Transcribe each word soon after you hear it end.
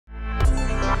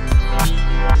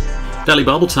Daily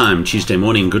Bible Time, Tuesday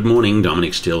morning. Good morning,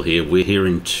 Dominic Steele here. We're here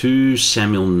in 2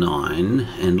 Samuel 9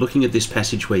 and looking at this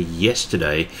passage where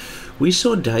yesterday we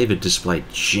saw David display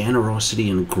generosity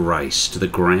and grace to the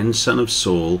grandson of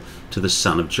Saul, to the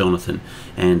son of Jonathan.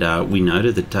 And we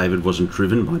noted that David wasn't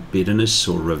driven by bitterness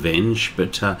or revenge,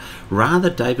 but rather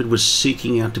David was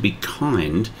seeking out to be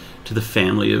kind to the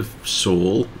family of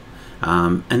Saul.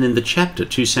 And then the chapter,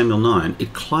 2 Samuel 9,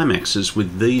 it climaxes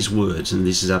with these words, and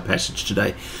this is our passage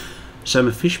today. So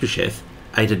Mephibosheth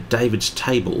ate at David's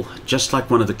table, just like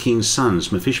one of the king's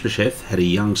sons. Mephibosheth had a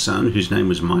young son whose name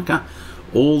was Mica.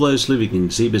 All those living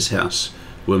in Ziba's house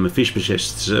were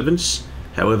Mephibosheth's servants.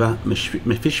 However,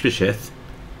 Mephibosheth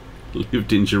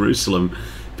lived in Jerusalem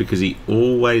because he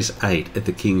always ate at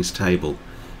the king's table.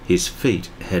 His feet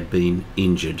had been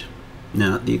injured.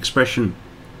 Now, the expression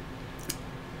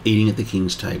eating at the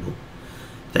king's table,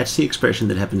 that's the expression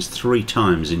that happens 3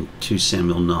 times in 2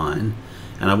 Samuel 9.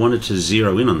 And I wanted to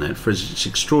zero in on that, for it's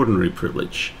extraordinary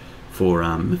privilege for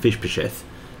Mephibosheth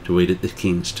to eat at the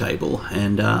king's table.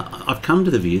 And I've come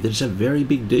to the view that it's a very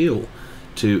big deal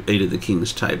to eat at the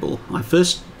king's table. I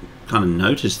first kind of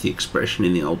noticed the expression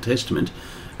in the Old Testament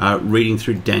reading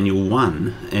through Daniel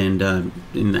 1. And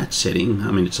in that setting, I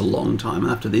mean, it's a long time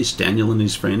after this, Daniel and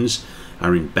his friends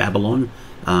are in Babylon.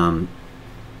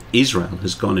 Israel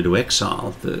has gone into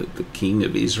exile. The king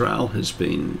of Israel has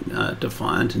been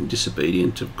defiant and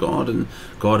disobedient of God, and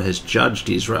God has judged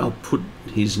Israel, put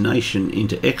his nation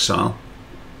into exile.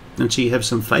 And so you have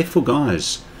some faithful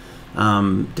guys,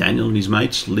 Daniel and his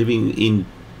mates, living in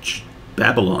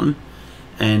Babylon,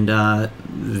 and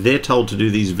they're told to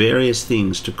do these various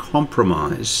things to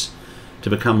compromise, to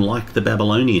become like the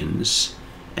Babylonians.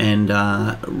 And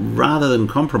rather than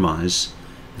compromise,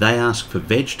 they ask for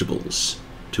vegetables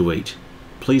to eat.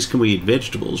 Please, can we eat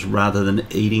vegetables rather than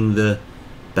eating the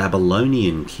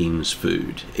Babylonian king's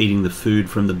food, eating the food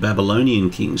from the Babylonian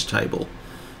king's table?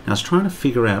 Now, I was trying to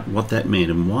figure out what that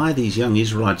meant and why these young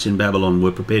Israelites in Babylon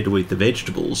were prepared to eat the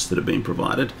vegetables that had been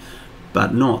provided,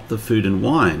 but not the food and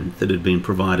wine that had been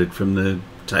provided from the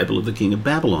table of the king of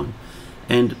Babylon.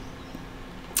 And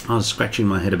I was scratching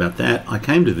my head about that. I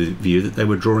came to the view that they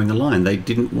were drawing a line. They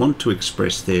didn't want to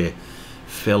express their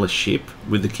fellowship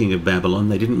with the king of Babylon.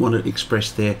 They didn't want to express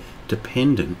their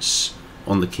dependence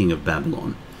on the king of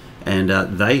Babylon. And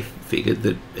they figured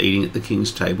that eating at the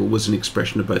king's table was an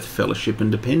expression of both fellowship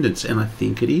and dependence, and I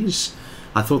think it is.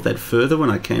 I thought that further when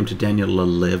I came to Daniel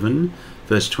 11,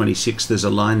 verse 26. There's a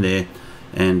line there,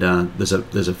 and there's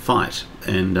a fight,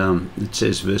 and it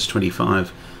says, verse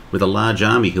 25, with a large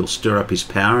army he'll stir up his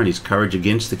power and his courage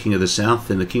against the king of the south,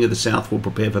 and the king of the south will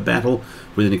prepare for battle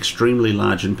with an extremely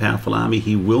large and powerful army.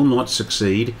 He will not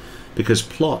succeed, because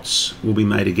plots will be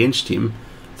made against him.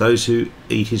 Those who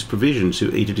eat his provisions,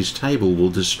 who eat at his table, will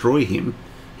destroy him.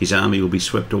 His army will be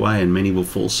swept away, and many will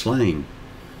fall slain.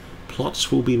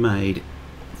 Plots will be made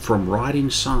from right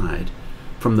inside,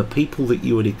 from the people that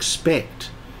you would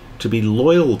expect to be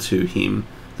loyal to him,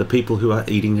 the people who are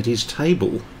eating at his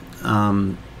table,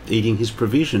 eating his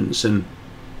provisions. And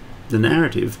the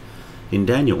narrative in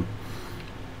Daniel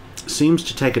seems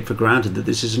to take it for granted that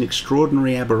this is an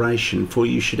extraordinary aberration, for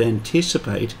you should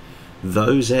anticipate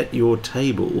those at your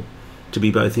table to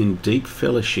be both in deep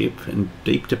fellowship and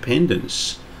deep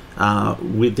dependence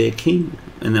with their king.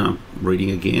 And then I'm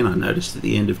reading again, I noticed at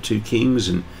the end of 2 Kings,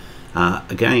 and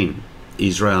again,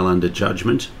 Israel under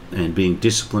judgment and being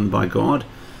disciplined by God.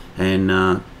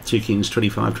 And 2 Kings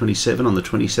 25-27, on the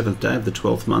 27th day of the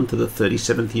 12th month of the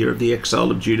 37th year of the exile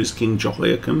of Judah's king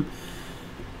Jehoiakim.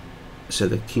 So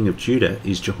the king of Judah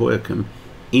is Jehoiakim.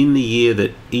 In the year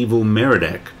that evil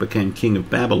Merodach became king of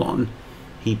Babylon,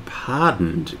 he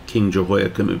pardoned King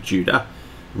Jehoiakim of Judah,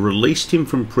 released him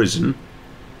from prison.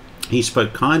 He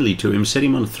spoke kindly to him, set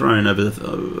him on a throne over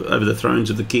the thrones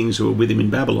of the kings who were with him in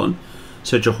Babylon.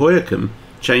 So Jehoiakim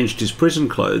changed his prison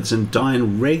clothes and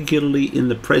dined regularly in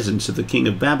the presence of the king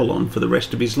of Babylon for the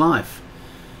rest of his life.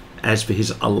 As for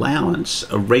his allowance,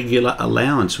 a regular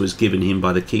allowance was given him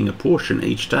by the king, a portion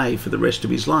each day for the rest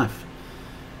of his life.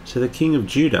 So the king of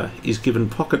Judah is given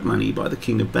pocket money by the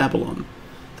king of Babylon.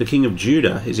 The king of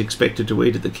Judah is expected to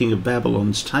eat at the king of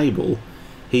Babylon's table.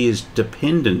 He is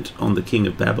dependent on the king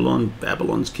of Babylon.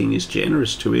 Babylon's king is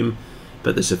generous to him,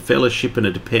 but there's a fellowship and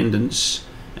a dependence,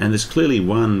 and there's clearly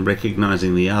one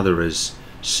recognizing the other as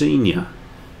senior.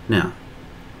 Now,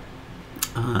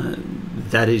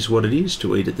 that is what it is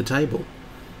to eat at the table.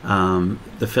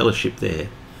 The fellowship there.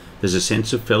 There's a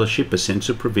sense of fellowship, a sense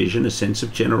of provision, a sense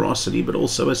of generosity, but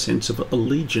also a sense of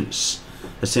allegiance,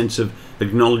 a sense of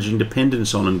acknowledging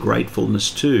dependence on and gratefulness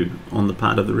to on the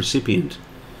part of the recipient.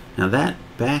 Now that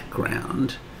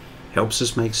background helps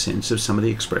us make sense of some of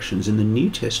the expressions in the New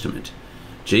Testament.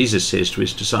 Jesus says to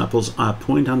his disciples, I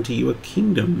appoint unto you a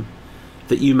kingdom,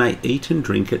 that you may eat and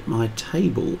drink at my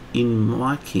table in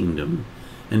my kingdom,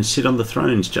 and sit on the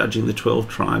thrones judging the 12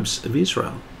 tribes of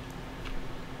Israel.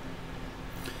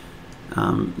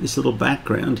 This little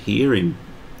background here in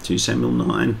 2 Samuel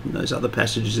 9, and those other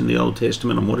passages in the Old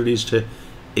Testament on what it is to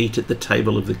eat at the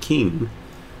table of the king,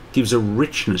 gives a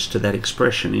richness to that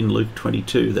expression in Luke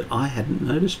 22 that I hadn't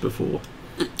noticed before.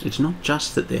 It's not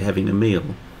just that they're having a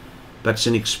meal, but it's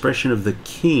an expression of the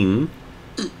king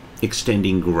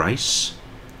extending grace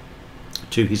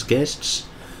to his guests.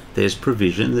 There's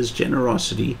provision, there's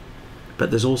generosity,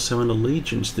 but there's also an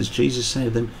allegiance. There's Jesus saying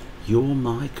to them, you're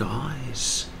my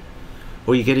guys.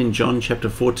 Or you get in John chapter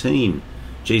 14,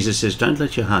 Jesus says, don't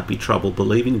let your heart be troubled.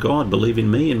 Believe in God, believe in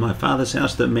me. In my Father's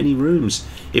house there are many rooms.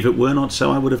 If it were not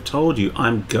so, I would have told you.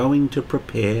 I'm going to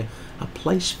prepare a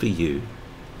place for you.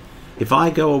 If I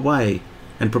go away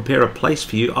and prepare a place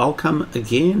for you, I'll come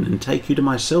again and take you to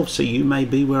myself, so you may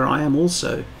be where I am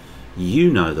also.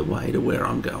 You know the way to where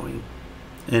I'm going.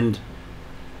 And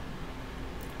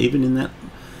even in that,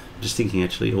 just thinking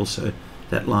actually also,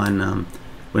 that line,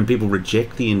 when people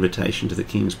reject the invitation to the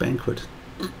king's banquet,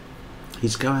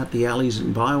 he's go out the alleys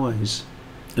and byways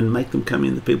and make them come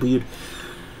in, the people you'd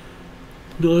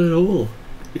not at all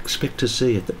expect to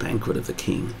see at the banquet of the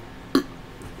king.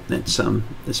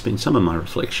 That's been some of my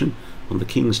reflection on the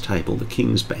king's table, the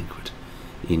king's banquet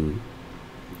in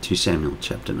 2 Samuel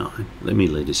chapter 9. Let me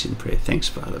lead us in prayer. Thanks,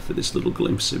 Father, for this little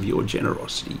glimpse of your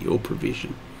generosity, your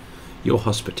provision, your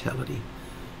hospitality,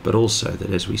 but also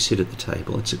that as we sit at the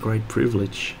table, it's a great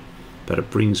privilege, but it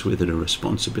brings with it a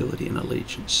responsibility and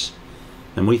allegiance.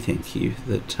 And we thank you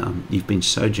that you've been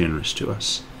so generous to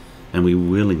us, and we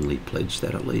willingly pledge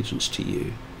that allegiance to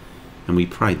you. And we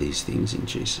pray these things in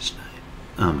Jesus' name.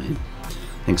 Amen.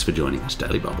 Thanks for joining us,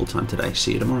 Daily Bible Time today.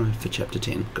 See you tomorrow for chapter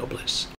 10. God bless.